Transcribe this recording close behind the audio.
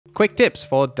Quick tips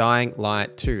for Dying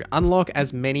Light 2. Unlock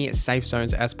as many safe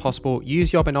zones as possible.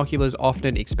 Use your binoculars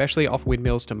often, especially off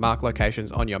windmills, to mark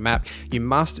locations on your map. You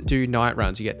must do night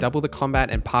runs. You get double the combat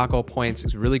and parkour points.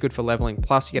 It's really good for leveling.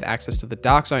 Plus, you get access to the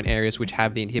dark zone areas, which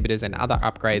have the inhibitors and other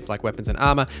upgrades like weapons and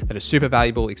armor that are super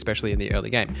valuable, especially in the early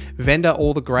game. Vendor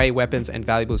all the gray weapons and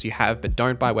valuables you have, but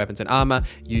don't buy weapons and armor.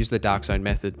 Use the dark zone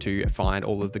method to find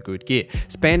all of the good gear.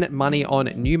 Spend money on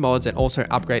new mods and also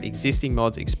upgrade existing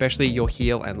mods, especially your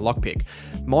heal and lockpick.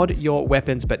 Mod your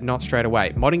weapons, but not straight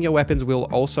away. Modding your weapons will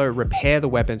also repair the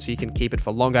weapon so you can keep it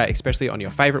for longer, especially on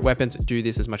your favorite weapons. Do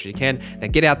this as much as you can. Now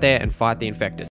get out there and fight the infected.